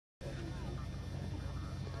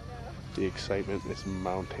The excitement is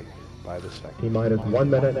mounting by the second. T-minus 1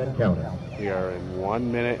 minute and counting. We are in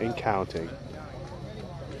 1 minute and counting.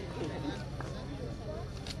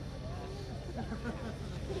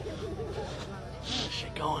 How's she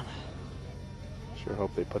going? Sure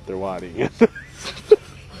hope they put their wadding in.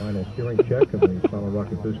 Final steering check of the final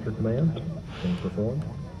rocket booster command being performed.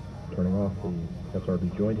 Turning off the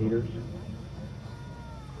SRB joint heaters.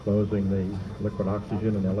 Closing the liquid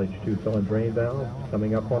oxygen and LH2 fill and drain valve.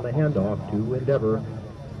 Coming up on the handoff to Endeavour.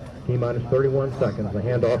 T-minus 31 seconds. The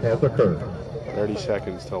handoff has occurred. 30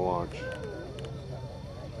 seconds to launch.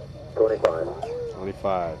 25.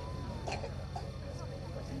 25.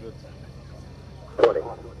 20.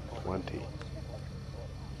 20.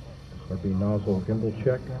 SRB nozzle gimbal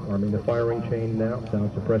check. Arming the firing chain now.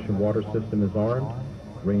 Sound suppression water system is armed.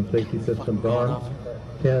 Range safety systems armed.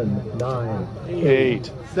 10, 9,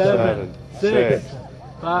 8, 7, 6,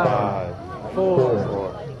 5,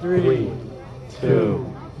 4, 3, 2,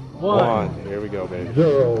 1. Here we go, baby.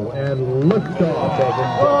 0 and liftoff of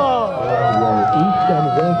Endeavour. East and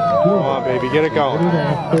west. Come on, baby, get it going.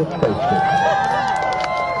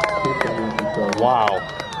 Wow.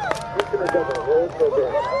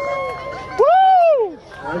 Woo!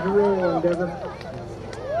 How's your roll, Endeavour?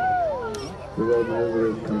 The roll maneuver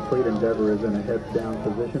is complete. Endeavour is in a heads-down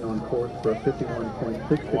position on course for a 51.6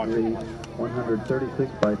 degree,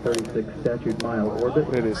 136 by 36 statute mile orbit.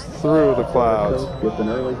 It is through the clouds. With an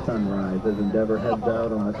early sunrise as Endeavour heads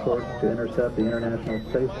out on a course to intercept the International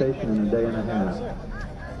Space Station in a day and a half.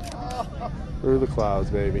 Through the clouds,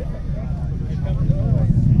 baby.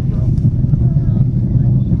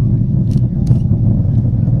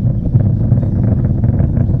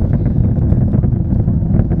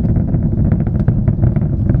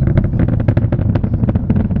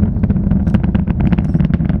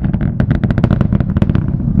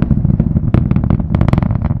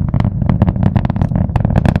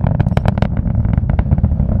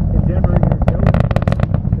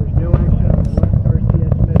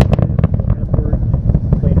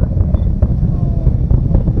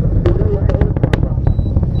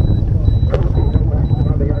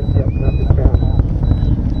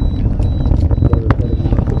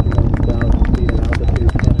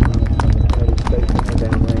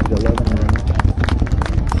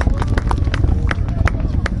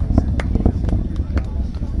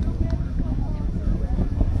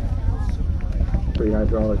 Three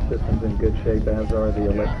hydraulic systems in good shape, as are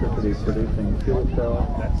the electricity producing fuel cell.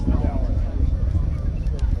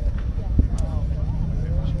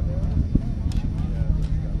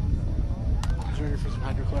 He's ready for some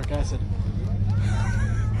hydrochloric acid.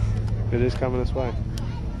 It is coming this way.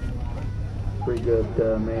 Three good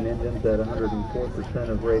main engines at 104%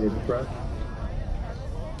 of rated thrust.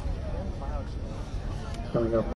 Coming up.